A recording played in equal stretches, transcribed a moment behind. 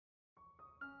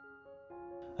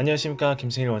안녕하십니까,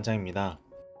 김승일 원장입니다.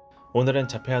 오늘은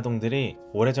자폐아동들이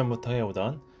오래전부터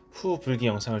해오던 후 불기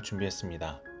영상을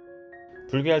준비했습니다.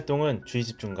 불기 활동은 주의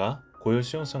집중과 고유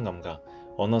수용성 감각,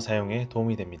 언어 사용에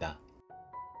도움이 됩니다.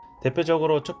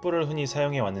 대표적으로 촛불을 흔히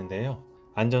사용해 왔는데요.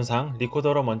 안전상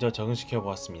리코더로 먼저 적응시켜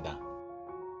보았습니다.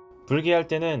 불기할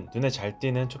때는 눈에 잘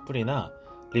띄는 촛불이나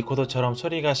리코더처럼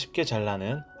소리가 쉽게 잘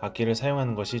나는 악기를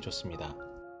사용하는 것이 좋습니다.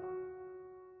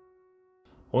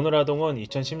 오늘 아동은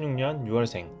 2016년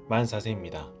 6월생, 만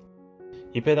 4세입니다.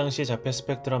 입회 당시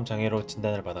자폐스펙트럼 장애로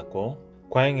진단을 받았고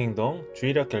과잉행동,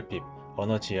 주의력 결핍,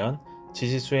 언어 지연,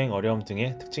 지시 수행 어려움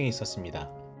등의 특징이 있었습니다.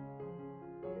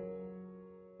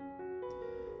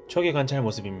 초기 관찰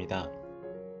모습입니다.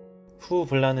 후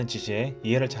불라는 지시에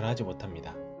이해를 잘 하지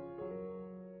못합니다.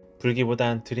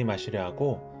 불기보단 들이마시려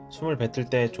하고 숨을 뱉을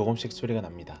때 조금씩 소리가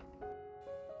납니다.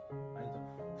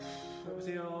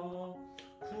 해보세요.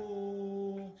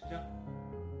 후 시작.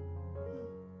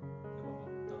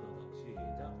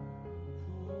 시작.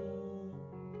 후.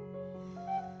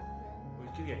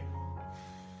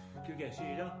 길게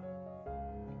시작.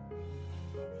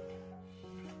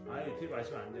 아니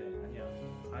들이마시면 안 돼.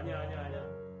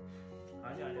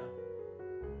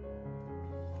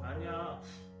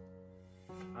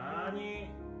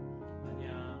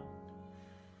 아니야.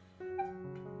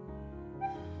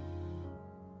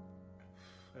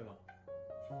 해봐.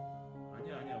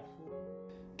 아니야.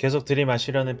 계속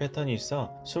들이마시려는 패턴이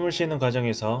있어 숨을 쉬는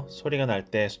과정에서 소리가 날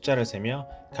때 숫자를 세며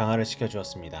강화를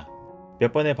시켜주었습니다.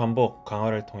 몇 번의 반복,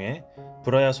 강화를 통해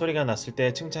불어야 소리가 났을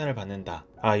때 칭찬을 받는다.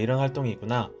 아, 이런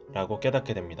활동이구나 라고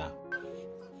깨닫게 됩니다.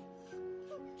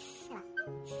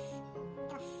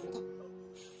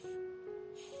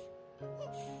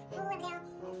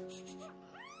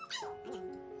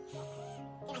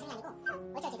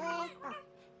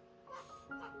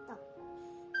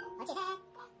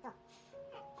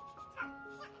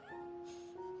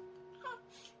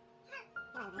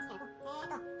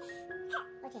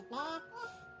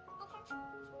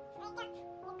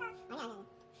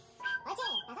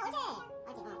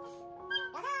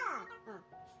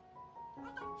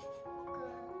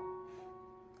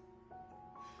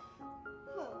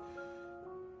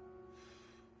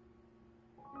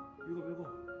 이거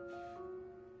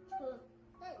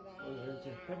옳지.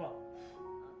 해봐.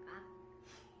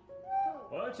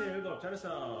 옳지. 일곱.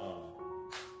 잘했어.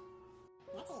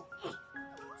 그렇지.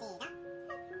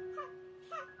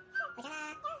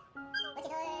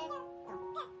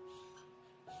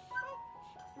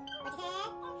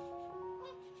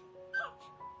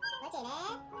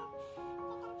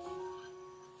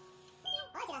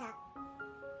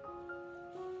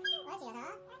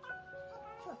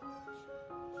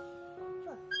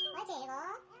 시작.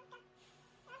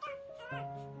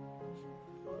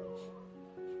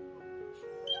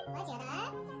 옳지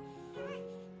하나. 옳지 둘. 또.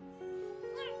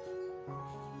 옳지 셋. 옳지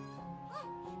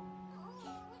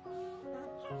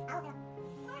넷.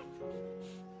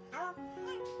 옳지 다섯.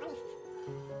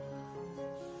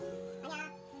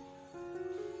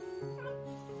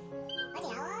 옳지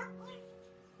여섯.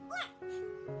 후.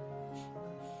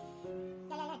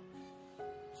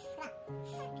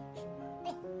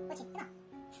 옳지 일곱.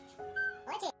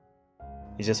 옳지 여덟.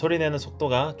 이제 소리 내는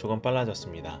속도가 조금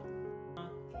빨라졌습니다.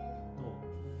 또.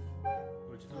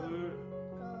 옳지 둘.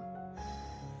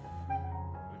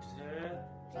 옳지 셋.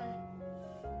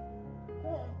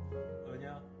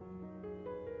 뭐냐?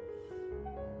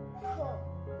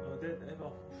 넷 해봐.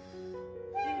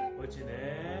 옳지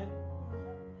넷.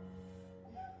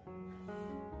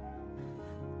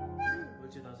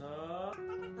 옳지 다섯.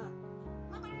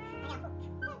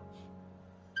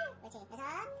 옳지 여섯.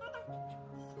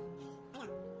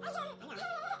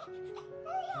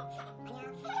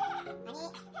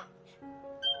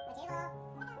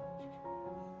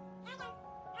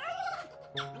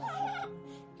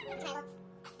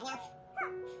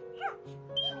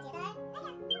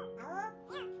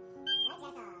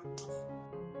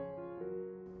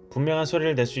 분명한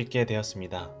소리를 낼 수 있게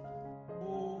되었습니다.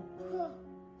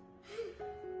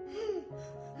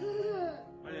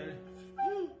 빨리.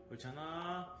 옳지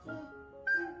하나.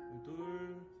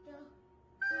 둘. 셋.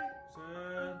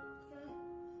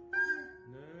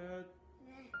 넷.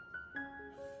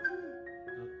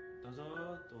 다섯.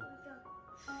 또.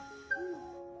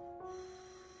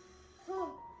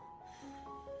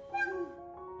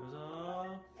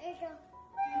 여섯. 일곱.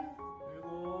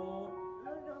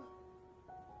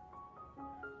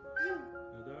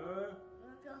 여덟.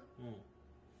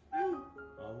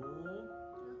 아홉.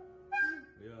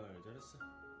 열. 잘했어.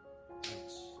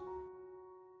 그렇지.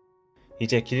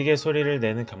 이제 길게 소리를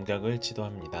내는 감각을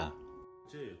지도합니다.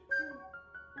 그렇지.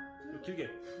 길게.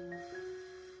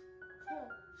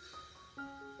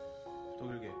 더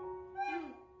길게.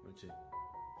 옳지.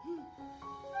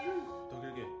 더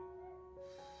길게.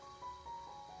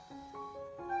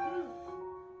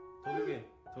 더 길게.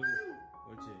 더 길게.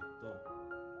 옳지. 또.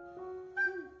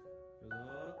 6.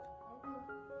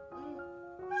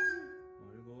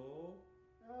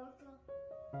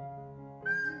 7.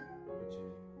 옳지.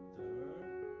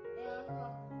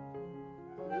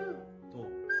 8. 또.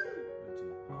 옳지.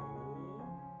 9.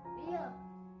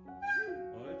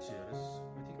 옳지. 잘했어.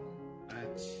 파이팅.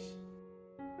 아치.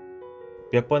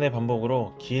 몇 번의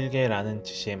반복으로 길게 라는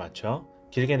지시에 맞춰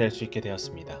길게 낼 수 있게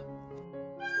되었습니다.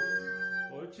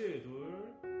 옳지. 2.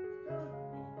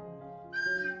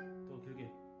 더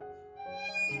길게.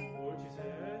 옳지. 3.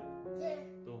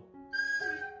 또.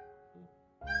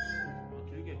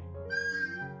 길게.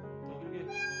 더 길게.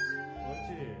 옳지.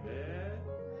 4.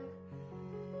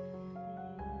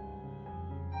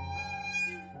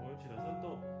 옳지. 5. 또.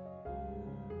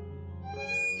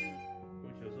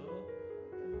 옳지. 6.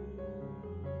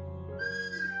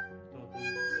 더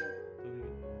길게.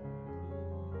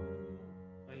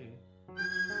 아예.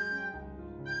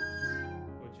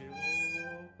 옳지. 7.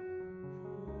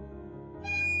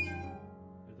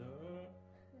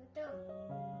 8.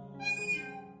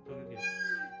 더 길게.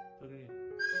 더 길게.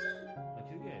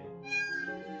 길게.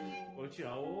 옳지. 9.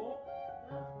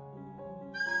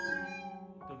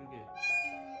 더 길게.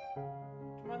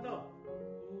 좀만 더.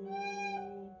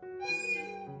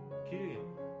 길게.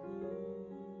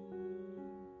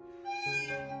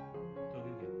 더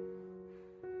길게.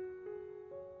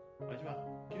 마지막.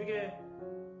 길게.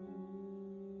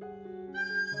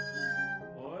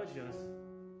 옳지. 잘했어.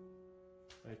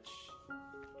 옳지.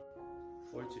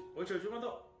 옳지. 옳지. 좀만 더.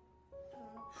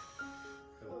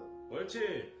 옳지.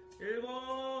 7. 후.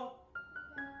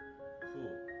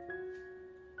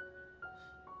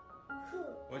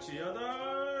 옳지.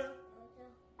 8.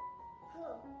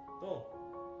 또.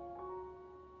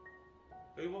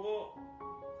 여기 보고.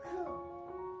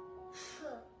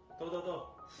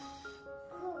 더.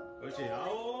 옳지.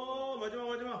 9.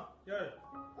 마지막. 10.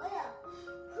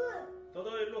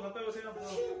 더 일로 가까이 오세요.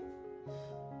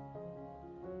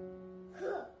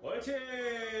 옳지.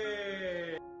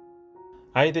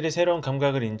 아이들이 새로운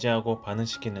감각을 인지하고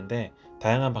반응시키는데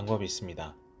다양한 방법이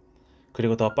있습니다.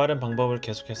 그리고 더 빠른 방법을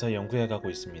계속해서 연구해가고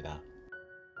있습니다.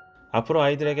 앞으로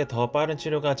아이들에게 더 빠른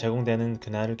치료가 제공되는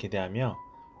그날을 기대하며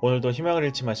오늘도 희망을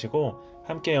잃지 마시고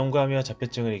함께 연구하며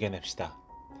자폐증을 이겨냅시다.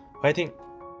 화이팅!